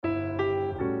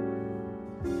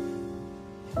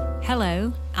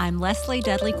Hello, I'm Leslie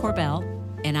Dudley Corbell.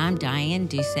 And I'm Diane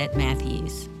Doucette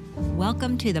Matthews.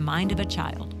 Welcome to The Mind of a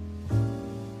Child.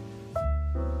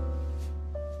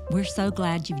 We're so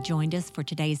glad you've joined us for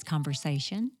today's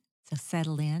conversation. So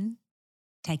settle in,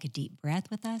 take a deep breath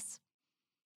with us,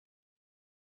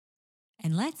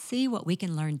 and let's see what we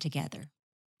can learn together.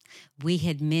 We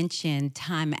had mentioned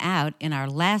TIMEOUT in our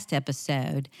last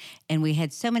episode, and we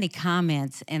had so many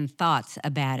comments and thoughts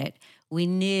about it. We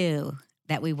knew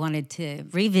that we wanted to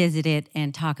revisit it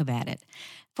and talk about it.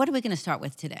 What are we going to start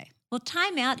with today? Well,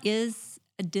 TIMEOUT is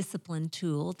a discipline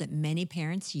tool that many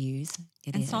parents use.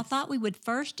 So I thought we would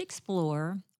first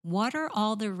explore what are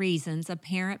all the reasons a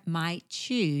parent might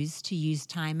choose to use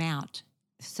TIMEOUT.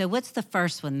 So what's the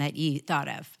first one that you thought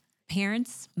of?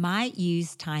 Parents might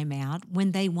use TIMEOUT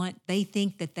when they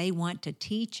think that they want to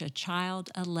teach a child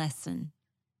a lesson,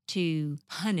 to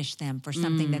punish them for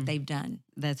something that they've done.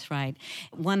 That's right.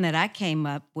 One that I came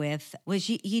up with was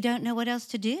you don't know what else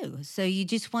to do. So you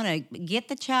just want to get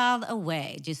the child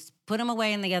away. Just put them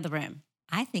away in the other room.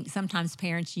 I think sometimes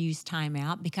parents use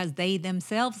TIMEOUT because they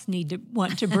themselves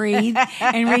want to breathe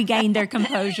and regain their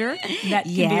composure. That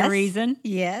can be a reason.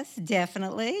 Yes,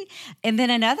 definitely. And then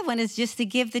another one is just to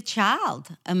give the child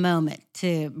a moment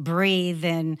to breathe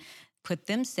and put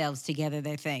themselves together,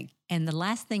 they think. And the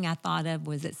last thing I thought of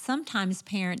was that sometimes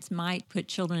parents might put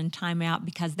children in timeout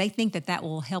because they think that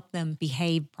will help them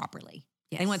behave properly.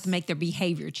 Yes. They want to make their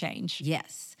behavior change.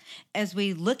 Yes. As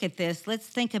we look at this, let's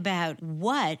think about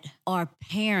what are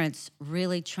parents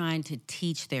really trying to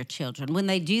teach their children? When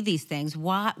they do these things,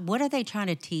 what are they trying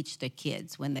to teach the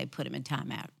kids when they put them in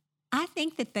timeout? I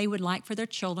think that they would like for their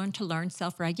children to learn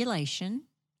self-regulation,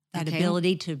 that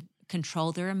ability to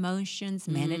control their emotions,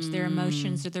 manage their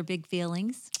emotions or their big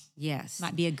feelings. Yes.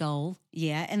 Might be a goal.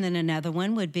 Yeah. And then another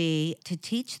one would be to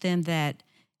teach them that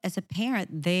as a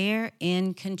parent, they're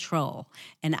in control.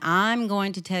 And I'm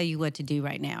going to tell you what to do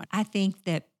right now. I think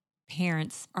that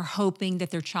parents are hoping that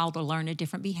their child will learn a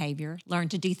different behavior, learn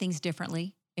to do things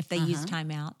differently if they use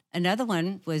timeout. Another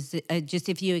one was just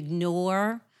if you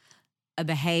ignore a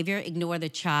behavior, ignore the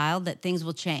child, that things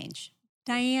will change.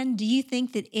 Diane, do you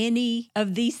think that any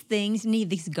of these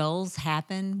goals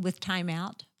happen with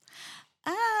timeout?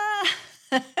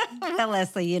 Well,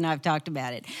 Leslie, I've talked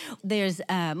about it. There's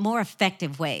more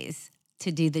effective ways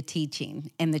to do the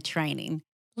teaching and the training.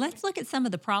 Let's look at some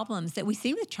of the problems that we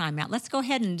see with timeout. Let's go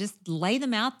ahead and just lay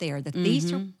them out there, that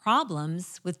these are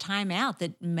problems with timeout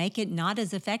that make it not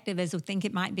as effective as we think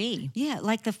it might be. Yeah,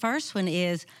 like the first one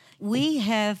is we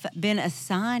have been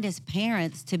assigned as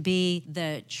parents to be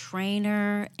the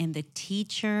trainer and the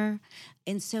teacher.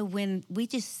 And so when we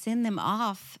just send them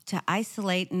off to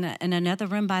isolate in another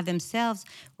room by themselves,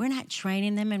 we're not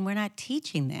training them and we're not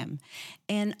teaching them.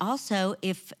 And also,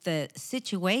 if the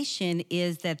situation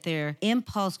is that their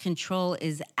impulse control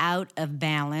is out of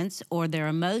balance or their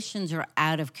emotions are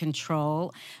out of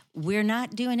control, we're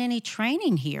not doing any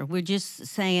training here. We're just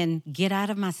saying, get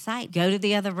out of my sight, go to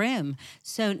the other room.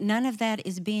 So none of that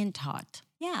is being taught.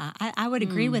 Yeah, I would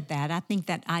agree with that. I think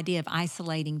that idea of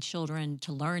isolating children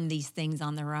to learn these things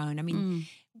on their own. I mean,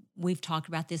 we've talked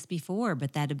about this before,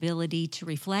 but that ability to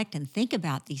reflect and think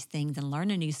about these things and learn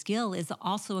a new skill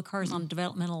also occurs on a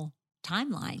developmental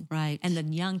timeline. Right. And the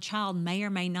young child may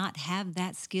or may not have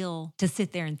that skill to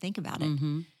sit there and think about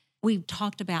it. We've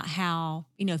talked about how,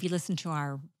 if you listen to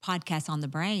our podcast on the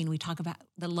brain, we talk about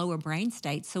the lower brain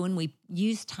states. So when we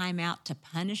use timeout to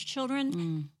punish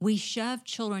children, we shove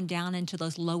children down into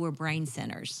those lower brain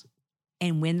centers.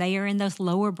 And when they are in those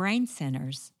lower brain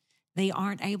centers, they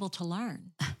aren't able to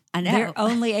learn. I know. They're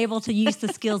only able to use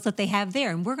the skills that they have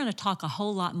there. And we're going to talk a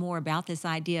whole lot more about this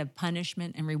idea of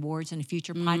punishment and rewards in a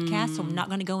future podcast. So I'm not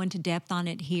going to go into depth on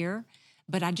it here.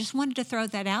 But I just wanted to throw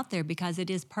that out there because it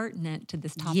is pertinent to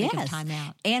this topic of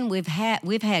timeout. And we've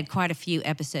had quite a few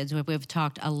episodes where we've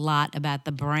talked a lot about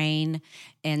the brain.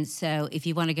 And so if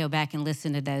you want to go back and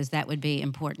listen to those, that would be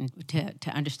important to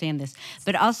understand this.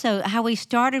 But also how we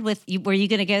started with, were you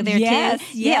going to go there too?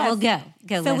 Yes. Yeah, well, go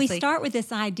So Leslie. We start with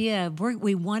this idea of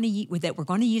that we're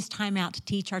going to use timeout to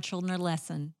teach our children a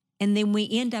lesson. And then we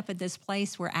end up at this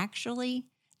place where actually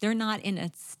they're not in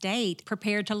a state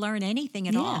prepared to learn anything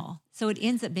at all. So it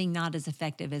ends up being not as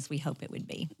effective as we hope it would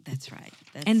be. That's right.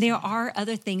 And there are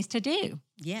other things to do.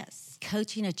 Yes.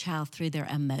 Coaching a child through their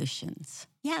emotions.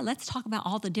 Yeah, let's talk about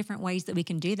all the different ways that we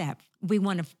can do that. We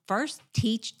want to first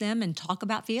teach them and talk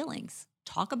about feelings.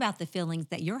 Talk about the feelings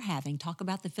that you're having. Talk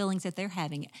about the feelings that they're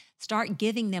having. Start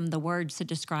giving them the words to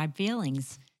describe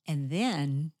feelings. And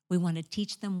then we want to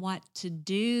teach them what to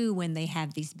do when they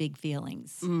have these big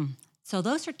feelings. So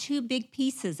those are two big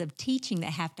pieces of teaching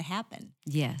that have to happen.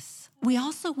 Yes. We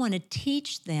also want to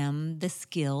teach them the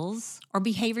skills or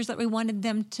behaviors that we wanted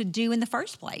them to do in the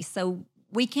first place. So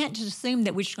we can't just assume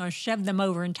that we're just going to shove them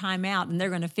over in timeout and they're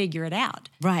going to figure it out.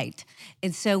 Right.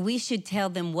 And so we should tell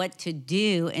them what to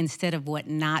do instead of what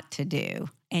not to do.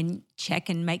 And check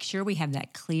and make sure we have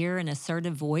that clear and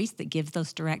assertive voice that gives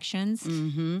those directions.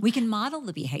 We can model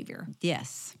the behavior.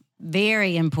 Yes.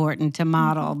 Very important to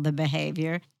model the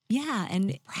behavior. Yeah,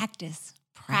 and practice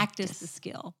the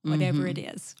skill, whatever it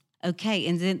is. Okay,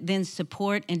 and then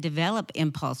support and develop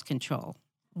impulse control.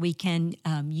 We can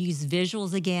use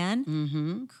visuals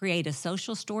again, create a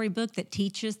social storybook that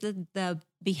teaches the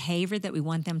behavior that we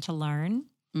want them to learn.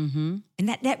 And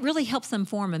that really helps them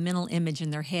form a mental image in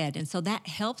their head. And so that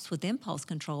helps with impulse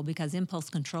control because impulse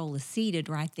control is seated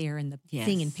right there in the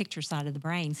seeing and picture side of the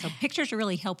brain. So pictures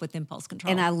really help with impulse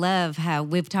control. And I love how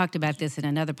we've talked about this in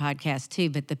another podcast too,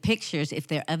 but the pictures, if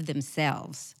they're of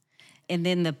themselves, and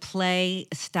then the play,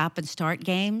 stop and start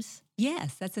games.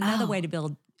 Yes, that's another way to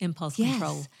build impulse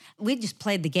control. We just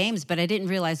played the games, but I didn't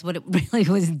realize what it really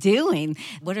was doing.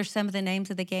 What are some of the names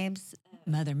of the games?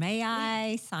 Mother May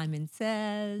I, Simon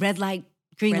Says. Red light,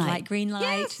 green Red light. light, green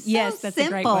light. Yes, that's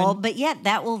simple, a great one. but yet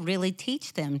that will really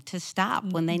teach them to stop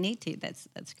when they need to. That's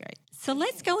great. So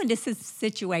let's go into some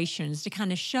situations to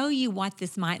kind of show you what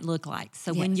this might look like.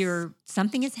 So when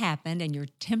something has happened and you're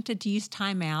tempted to use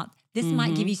timeout, this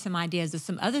might give you some ideas of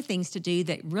some other things to do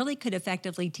that really could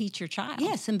effectively teach your child.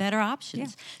 Yeah, some better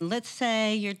options. Yeah. Let's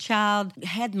say your child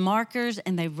had markers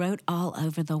and they wrote all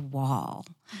over the wall.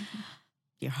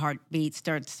 Your heartbeat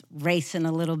starts racing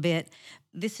a little bit.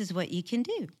 This is what you can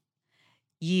do.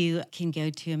 You can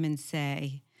go to them and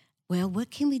say, well,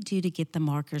 what can we do to get the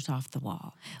markers off the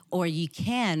wall? Or you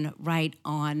can write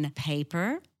on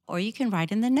paper, or you can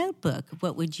write in the notebook.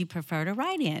 What would you prefer to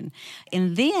write in?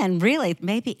 And then really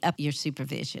maybe up your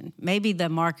supervision. Maybe the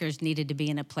markers needed to be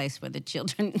in a place where the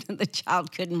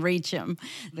child couldn't reach them.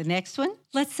 The next one?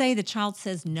 Let's say the child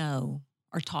says no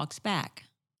or talks back.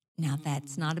 Now,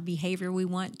 that's not a behavior we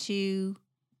want to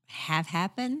have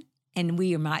happen, and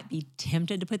we might be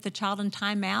tempted to put the child in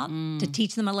timeout to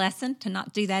teach them a lesson, to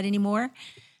not do that anymore.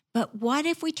 But what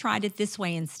if we tried it this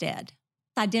way instead?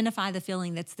 Identify the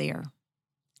feeling that's there.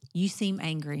 You seem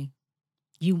angry.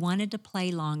 You wanted to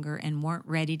play longer and weren't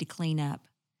ready to clean up.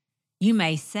 You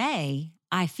may say,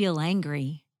 I feel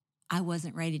angry. I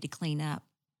wasn't ready to clean up.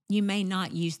 You may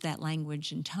not use that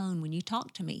language and tone when you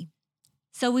talk to me.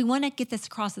 So we want to get this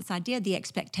across, this idea. The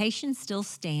expectation still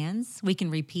stands. We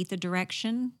can repeat the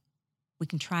direction. We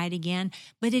can try it again.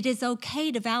 But it is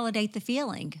okay to validate the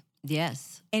feeling.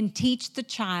 Yes. And teach the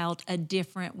child a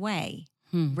different way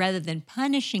rather than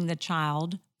punishing the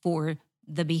child for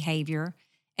the behavior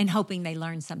and hoping they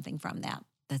learn something from that.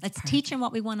 Let's teach them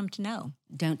what we want them to know.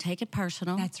 Don't take it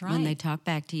personal. That's right. When they talk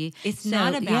back to you. It's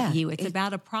not about you. It's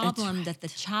about a problem that the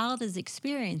child is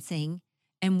experiencing.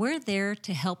 And we're there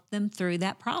to help them through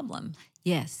that problem.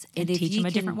 Yes. And teach them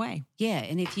a different way. Yeah.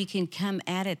 And if you can come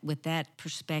at it with that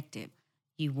perspective,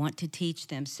 you want to teach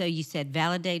them. So you said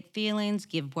validate feelings,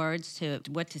 give words to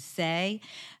what to say,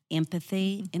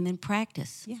 empathy, and then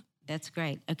practice. Yeah. That's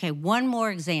great. Okay, one more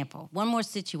example, one more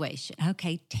situation.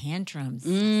 Okay, tantrums.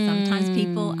 Sometimes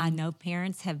I know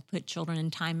parents have put children in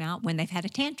timeout when they've had a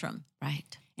tantrum.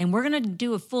 Right. And we're going to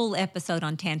do a full episode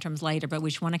on tantrums later, but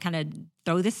we just want to kind of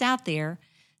throw this out there.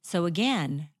 So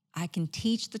again, I can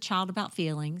teach the child about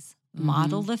feelings,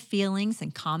 model the feelings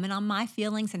and comment on my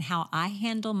feelings and how I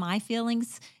handle my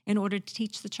feelings in order to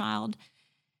teach the child.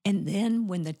 And then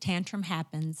when the tantrum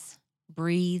happens,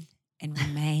 breathe and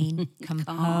remain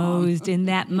composed in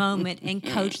that moment and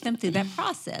coach them through that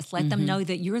process. Let them know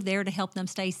that you're there to help them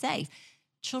stay safe.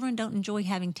 Children don't enjoy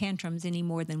having tantrums any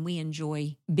more than we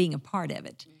enjoy being a part of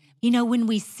it. You know, when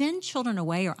we send children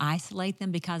away or isolate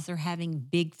them because they're having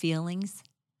big feelings,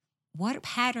 what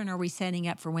pattern are we setting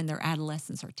up for when they're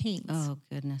adolescents or teens? Oh,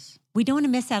 goodness. We don't want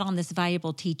to miss out on this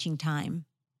valuable teaching time.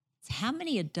 So how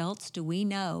many adults do we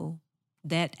know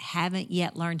that haven't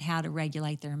yet learned how to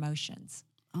regulate their emotions?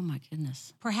 Oh, my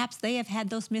goodness. Perhaps they have had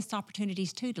those missed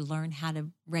opportunities, too, to learn how to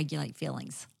regulate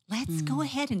feelings. Let's go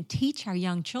ahead and teach our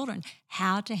young children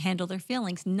how to handle their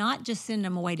feelings, not just send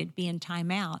them away to be in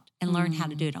timeout and learn how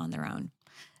to do it on their own.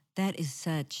 That is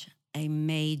such a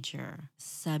major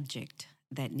subject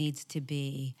that needs to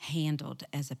be handled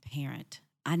as a parent.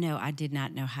 I know I did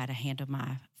not know how to handle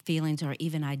my feelings or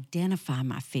even identify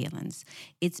my feelings.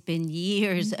 It's been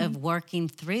years of working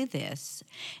through this.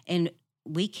 And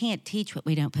we can't teach what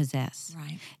we don't possess.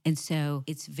 Right. And so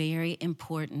it's very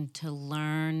important to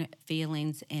learn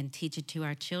feelings and teach it to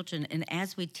our children. And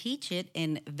as we teach it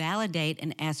and validate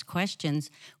and ask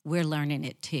questions, we're learning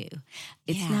it too.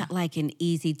 It's not like an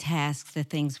easy task, the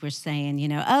things we're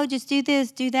saying, oh, just do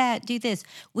this, do that, do this.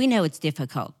 We know it's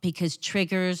difficult because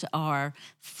triggers are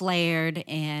flared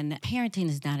and parenting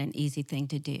is not an easy thing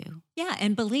to do. Yeah,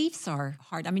 and beliefs are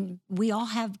hard. I mean, we all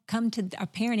have come to a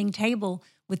parenting table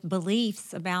with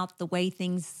beliefs about the way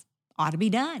things ought to be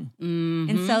done. Mm-hmm.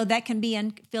 And so that can be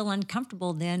feel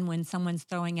uncomfortable then when someone's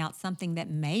throwing out something that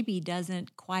maybe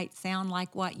doesn't quite sound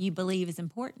like what you believe is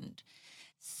important.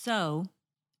 So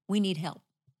we need help.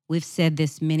 We've said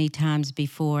this many times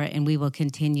before, and we will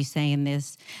continue saying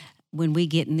this. When we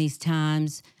get in these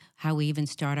times, how we even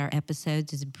start our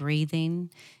episodes is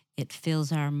breathing. It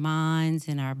fills our minds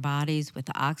and our bodies with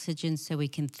oxygen so we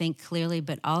can think clearly,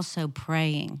 but also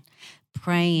praying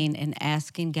and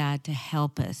asking God to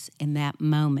help us in that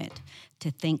moment to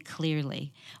think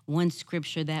clearly. One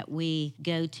scripture that we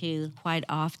go to quite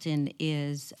often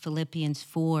is Philippians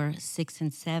 4, 6,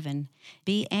 and 7.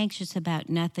 Be anxious about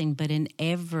nothing, but in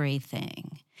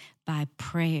everything, by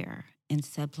prayer and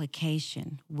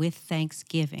supplication, with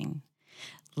thanksgiving,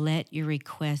 let your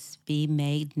requests be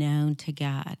made known to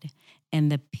God, and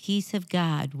the peace of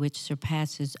God, which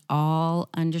surpasses all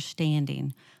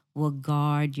understanding, will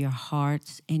guard your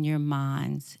hearts and your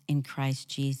minds in Christ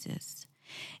Jesus.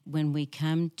 When we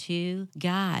come to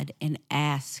God and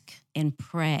ask and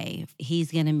pray,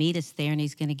 He's going to meet us there and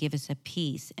He's going to give us a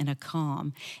peace and a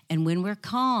calm. And when we're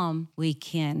calm, we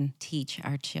can teach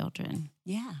our children.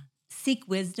 Yeah. Seek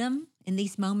wisdom in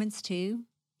these moments too.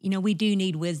 We do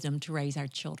need wisdom to raise our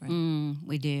children.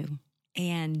 We do.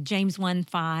 And James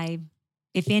 1:5,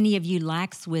 if any of you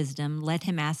lacks wisdom, let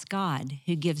him ask God,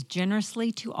 who gives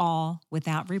generously to all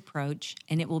without reproach,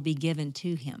 and it will be given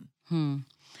to him.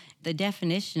 The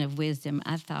definition of wisdom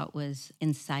I thought was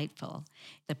insightful,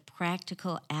 the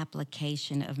practical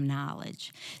application of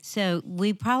knowledge. So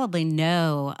we probably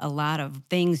know a lot of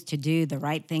things to do, the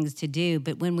right things to do,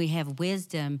 but when we have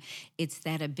wisdom, it's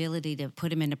that ability to put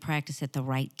them into practice at the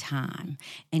right time.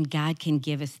 And God can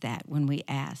give us that when we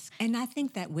ask. And I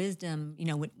think that wisdom,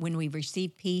 when we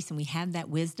receive peace and we have that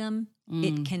wisdom,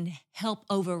 it can help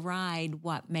override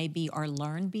what may be our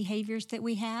learned behaviors that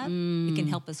we have. It can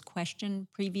help us question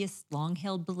previous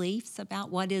long-held beliefs about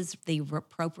what is the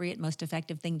appropriate, most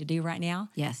effective thing to do right now.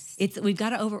 Yes.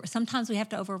 Sometimes we have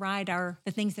to override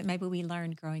the things that maybe we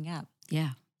learned growing up.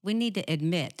 Yeah. We need to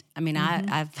admit. I mean,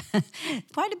 I've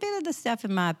quite a bit of the stuff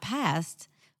in my past,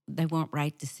 they weren't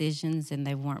right decisions and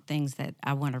they weren't things that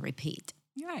I want to repeat.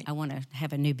 Right. I want to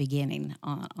have a new beginning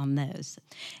on those.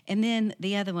 And then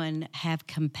the other one, have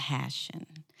compassion.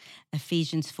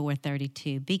 Ephesians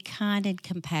 4:32, be kind and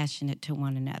compassionate to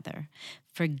one another,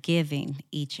 forgiving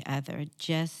each other,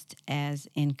 just as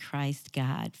in Christ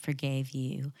God forgave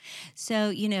you.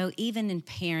 So, even in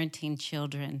parenting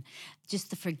children, just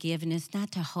the forgiveness,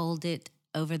 not to hold it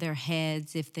over their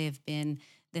heads if they've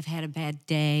had a bad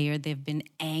day or they've been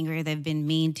angry, they've been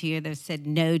mean to you, they've said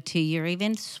no to you, or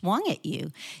even swung at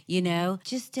you,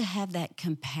 just to have that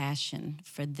compassion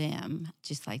for them,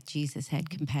 just like Jesus had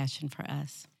compassion for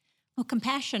us. Well,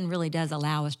 compassion really does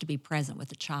allow us to be present with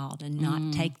the child and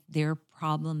not take their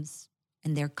problems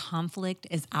and their conflict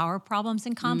as our problems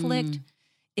and conflict.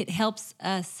 It helps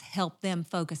us help them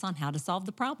focus on how to solve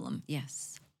the problem.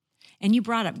 Yes. And you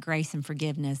brought up grace and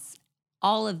forgiveness.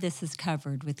 All of this is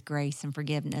covered with grace and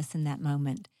forgiveness in that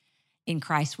moment. In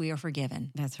Christ, we are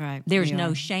forgiven. That's right. There's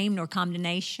no shame nor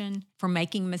condemnation for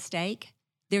making a mistake.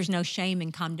 There's no shame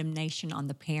and condemnation on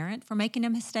the parent for making a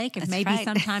mistake. If maybe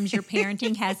sometimes your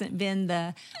parenting hasn't been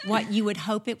what you would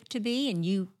hope it to be and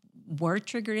you were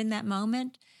triggered in that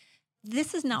moment,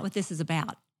 this is not what this is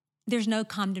about. There's no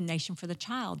condemnation for the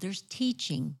child. There's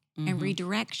teaching and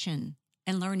redirection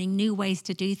and learning new ways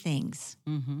to do things.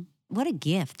 What a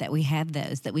gift that we have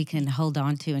those that we can hold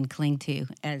on to and cling to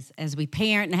as we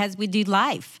parent and as we do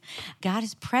life. God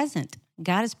is present.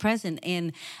 God is present.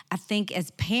 And I think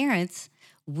as parents,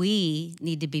 we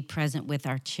need to be present with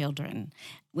our children.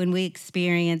 When we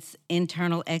experience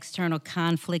internal, external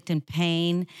conflict and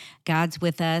pain, God's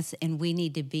with us, and we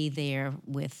need to be there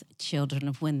with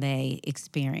children when they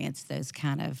experience those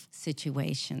kind of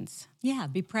situations. Yeah,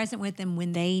 be present with them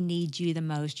when they need you the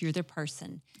most. You're their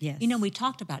person. Yes. We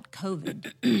talked about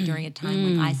COVID during a time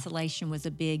when isolation was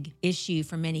a big issue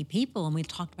for many people, and we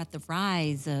talked about the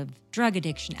rise of drug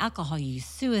addiction, alcohol use,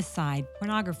 suicide,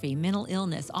 pornography, mental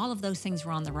illness. All of those things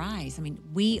were on the rise. I mean,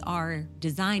 we are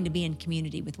designed to be in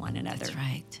community with one another. That's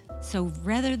right. So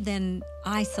rather than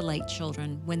isolate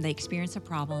children when they experience a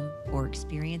problem or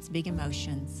experience big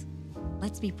emotions,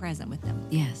 let's be present with them.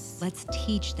 Yes. Let's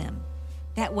teach them.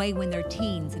 That way, when they're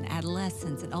teens and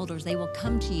adolescents and older, they will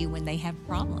come to you when they have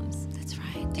problems. That's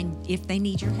right. And if they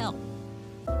need your help.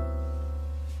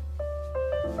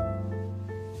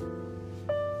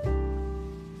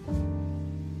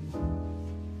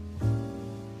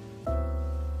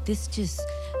 This just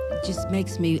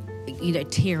makes me,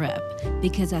 tear up,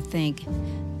 because I think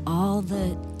all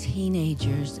the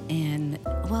teenagers and,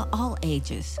 all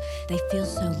ages, they feel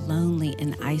so lonely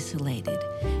and isolated.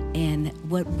 And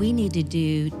what we need to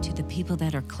do to the people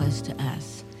that are close to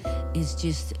us is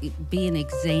just be an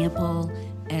example,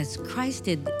 as Christ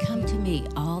did, come to me,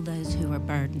 all those who are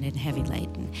burdened and heavy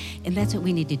laden. And that's what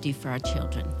we need to do for our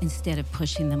children instead of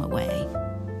pushing them away.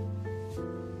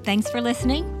 Thanks for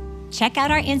listening. Check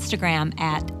out our Instagram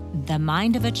at The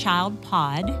Mind of a Child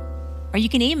Pod, or you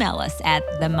can email us at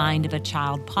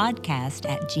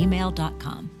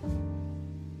themindofachildpodcast@gmail.com.